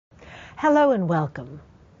Hello and welcome.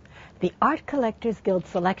 The Art Collectors Guild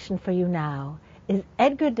selection for you now is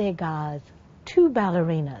Edgar Degas' Two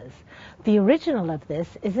Ballerinas. The original of this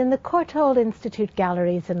is in the Courtauld Institute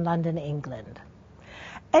Galleries in London, England.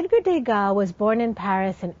 Edgar Degas was born in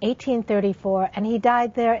Paris in 1834 and he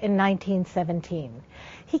died there in 1917.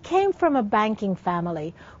 He came from a banking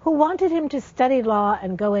family who wanted him to study law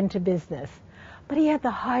and go into business. But he had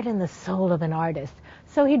the heart and the soul of an artist,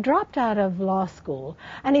 so he dropped out of law school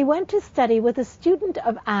and he went to study with a student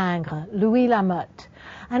of Ingres, Louis Lamotte.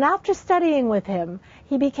 And after studying with him,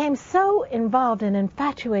 he became so involved and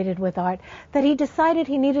infatuated with art that he decided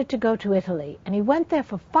he needed to go to Italy. And he went there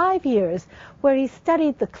for 5 years, where he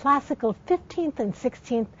studied the classical 15th and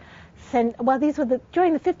 16th during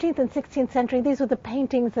the 15th and 16th century, these were the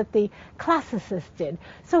paintings that the classicists did.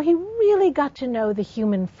 So he really got to know the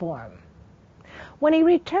human form. When he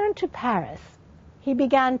returned to Paris, he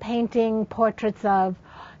began painting portraits of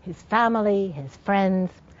his family, his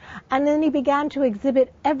friends, and then he began to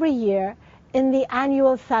exhibit every year in the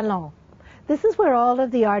annual Salon. This is where all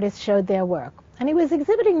of the artists showed their work. And he was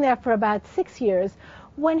exhibiting there for about 6 years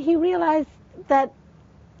when he realized that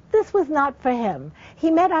this was not for him.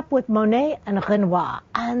 He met up with Monet and Renoir,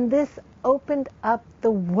 and this opened up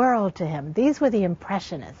the world to him. These were the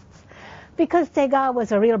Impressionists. Because Degas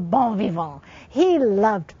was a real bon vivant. He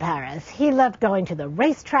loved Paris. He loved going to the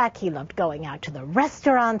racetrack. He loved going out to the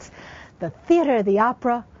restaurants, the theater, the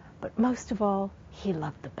opera. But most of all, he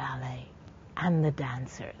loved the ballet and the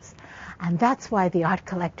dancers. And that's why the Art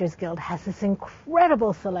Collectors Guild has this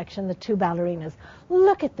incredible selection, the Two Ballerinas.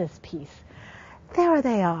 Look at this piece. There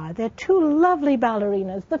they are. They're two lovely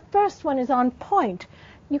ballerinas. The first one is on point.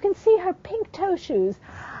 You can see her pink toe shoes.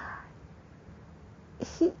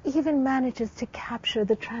 He even manages to capture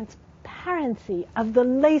the transparency of the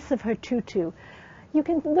lace of her tutu. You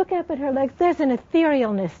can look up at her legs. There's an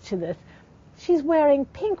etherealness to this. She's wearing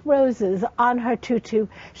pink roses on her tutu.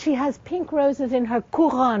 She has pink roses in her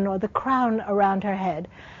couronne, or the crown around her head.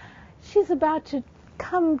 She's about to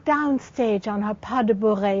come downstage on her pas de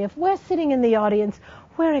bourrée. If we're sitting in the audience,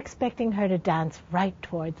 we're expecting her to dance right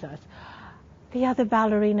towards us. The other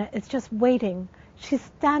ballerina is just waiting. She's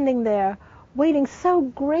standing there, waiting so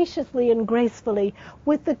graciously and gracefully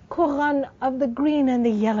with the couronne of the green and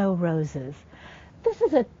the yellow roses. This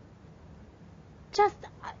is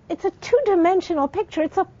it's a two-dimensional picture.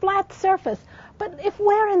 It's a flat surface. But if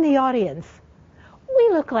we're in the audience, we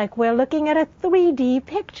look like we're looking at a 3D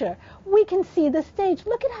picture. We can see the stage.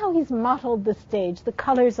 Look at how he's mottled the stage, the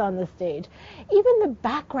colors on the stage, even the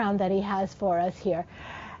background that he has for us here.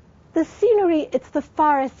 The scenery, it's the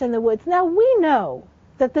forest and the woods. Now, we know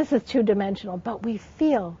that this is two-dimensional, but we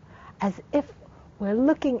feel as if we're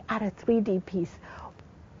looking at a 3D piece.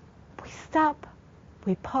 We stop,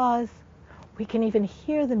 we pause, we can even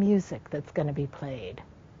hear the music that's going to be played.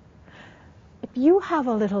 If you have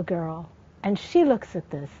a little girl and she looks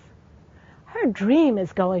at this, her dream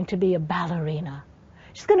is going to be a ballerina.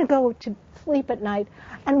 She's going to go to sleep at night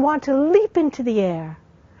and want to leap into the air.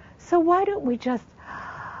 So why don't we just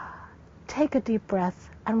take a deep breath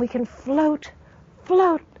and we can float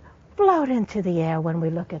into the air when we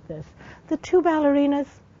look at this. The two ballerinas,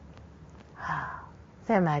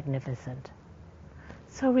 they're magnificent.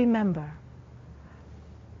 So remember,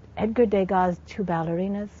 Edgar Degas' Two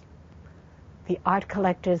Ballerinas, the Art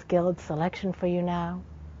Collectors Guild selection for you now.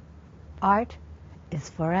 Art is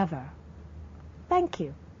forever. Thank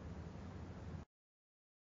you.